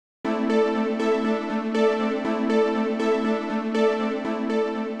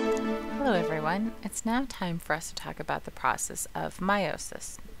everyone. It's now time for us to talk about the process of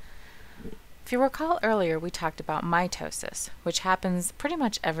meiosis. If you recall earlier, we talked about mitosis, which happens pretty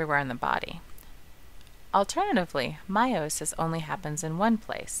much everywhere in the body. Alternatively, meiosis only happens in one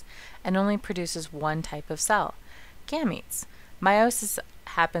place and only produces one type of cell, gametes. Meiosis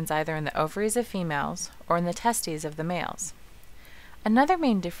happens either in the ovaries of females or in the testes of the males. Another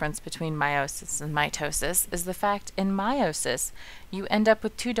main difference between meiosis and mitosis is the fact in meiosis you end up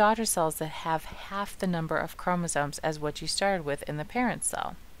with two daughter cells that have half the number of chromosomes as what you started with in the parent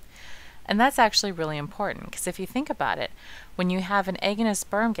cell. And that's actually really important because if you think about it, when you have an egg and a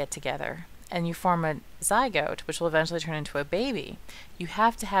sperm get together and you form a zygote, which will eventually turn into a baby, you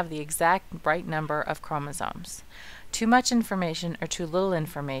have to have the exact right number of chromosomes. Too much information or too little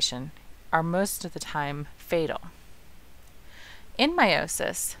information are most of the time fatal. In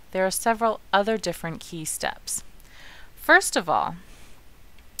meiosis, there are several other different key steps. First of all,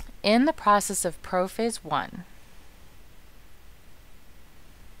 in the process of prophase 1,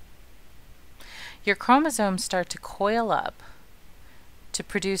 your chromosomes start to coil up to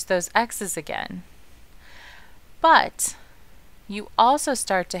produce those X's again, but you also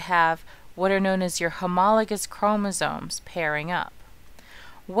start to have what are known as your homologous chromosomes pairing up.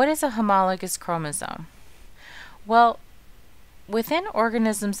 What is a homologous chromosome? Well, within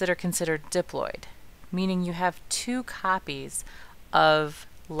organisms that are considered diploid, meaning you have two copies of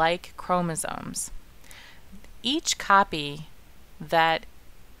like chromosomes, each copy that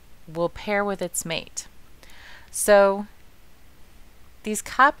will pair with its mate. So these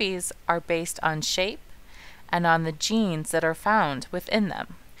copies are based on shape and on the genes that are found within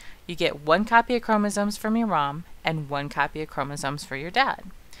them. You get one copy of chromosomes from your mom and one copy of chromosomes for your dad.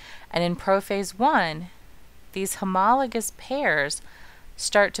 And in prophase 1, these homologous pairs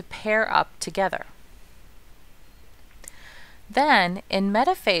start to pair up together. Then, in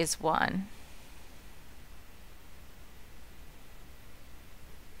metaphase 1,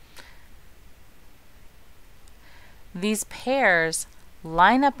 these pairs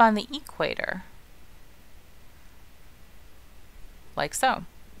line up on the equator, like so.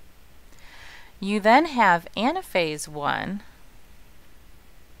 You then have anaphase 1,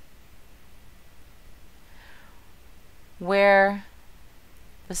 where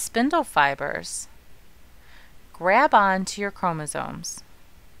the spindle fibers grab onto your chromosomes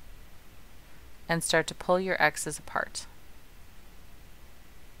and start to pull your X's apart.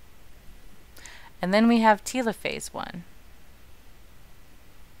 And then we have telophase 1,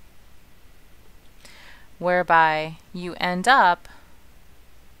 whereby you end up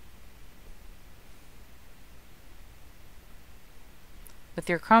with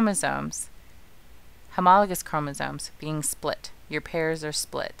your chromosomes, homologous chromosomes, being split. Your pairs are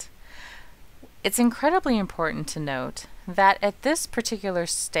split. It's incredibly important to note that at this particular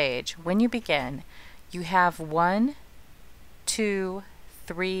stage, when you begin, you have 1, 2,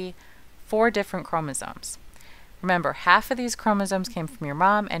 3, 4 different chromosomes. Remember, half of these chromosomes came from your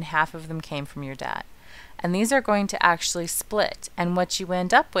mom and half of them came from your dad. And these are going to actually split. And what you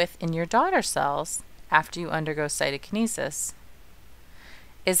end up with in your daughter cells, after you undergo cytokinesis,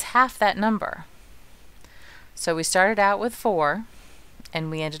 is half that number. So we started out with 4,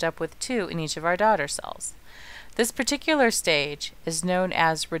 and we ended up with 2 in each of our daughter cells. This particular stage is known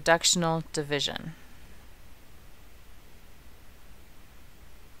as reductional division.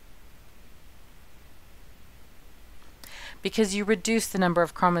 Because you reduce the number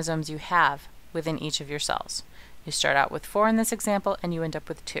of chromosomes you have within each of your cells. You start out with 4 in this example, and you end up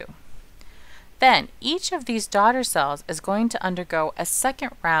with 2. Then, each of these daughter cells is going to undergo a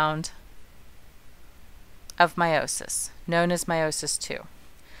second round of meiosis, known as meiosis 2.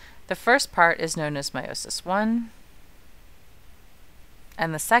 The first part is known as meiosis 1,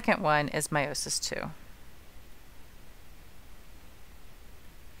 and the second one is meiosis 2.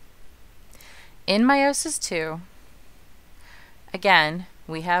 In meiosis 2, again,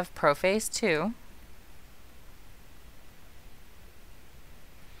 we have prophase 2,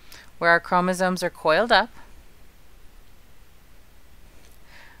 where our chromosomes are coiled up.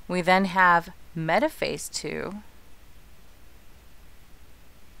 We then have metaphase 2,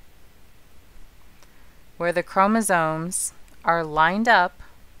 where the chromosomes are lined up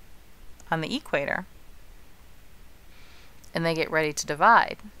on the equator and they get ready to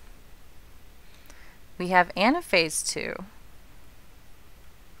divide. We have anaphase 2,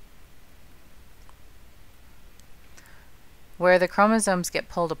 where the chromosomes get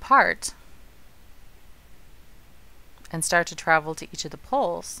pulled apart and start to travel to each of the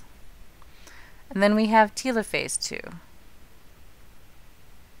poles. And then we have telophase 2,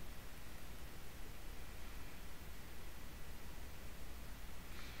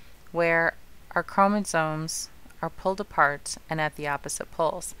 where our chromosomes are pulled apart and at the opposite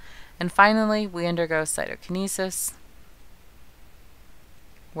poles. And finally, we undergo cytokinesis,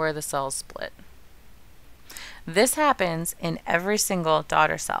 where the cells split. This happens in every single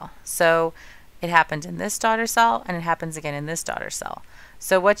daughter cell. So it happens in this daughter cell, and it happens again in this daughter cell.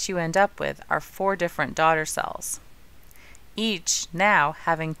 So what you end up with are 4 different daughter cells, each now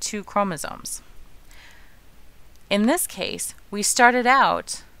having 2 chromosomes. In this case, we started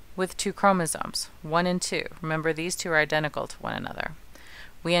out with 2 chromosomes, 1 and 2. Remember, these 2 are identical to one another.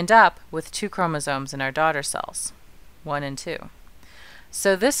 We end up with 2 chromosomes in our daughter cells, 1 and 2.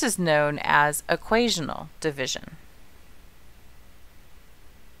 So this is known as equational division.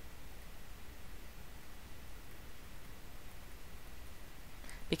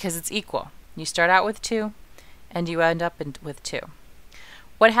 Because it's equal. You start out with 2, and you end up with 2.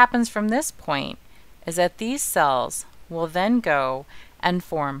 What happens from this point is that these cells will then go and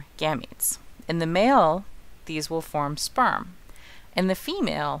form gametes. In the male, these will form sperm. In the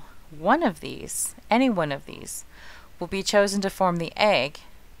female, any one of these, will be chosen to form the egg,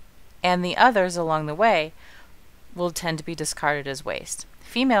 and the others along the way will tend to be discarded as waste.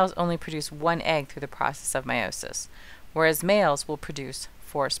 Females only produce 1 egg through the process of meiosis, whereas males will produce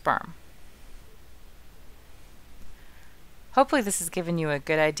 4 sperm. Hopefully this has given you a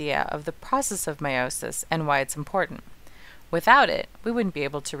good idea of the process of meiosis and why it's important. Without it, we wouldn't be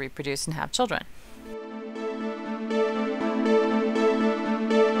able to reproduce and have children.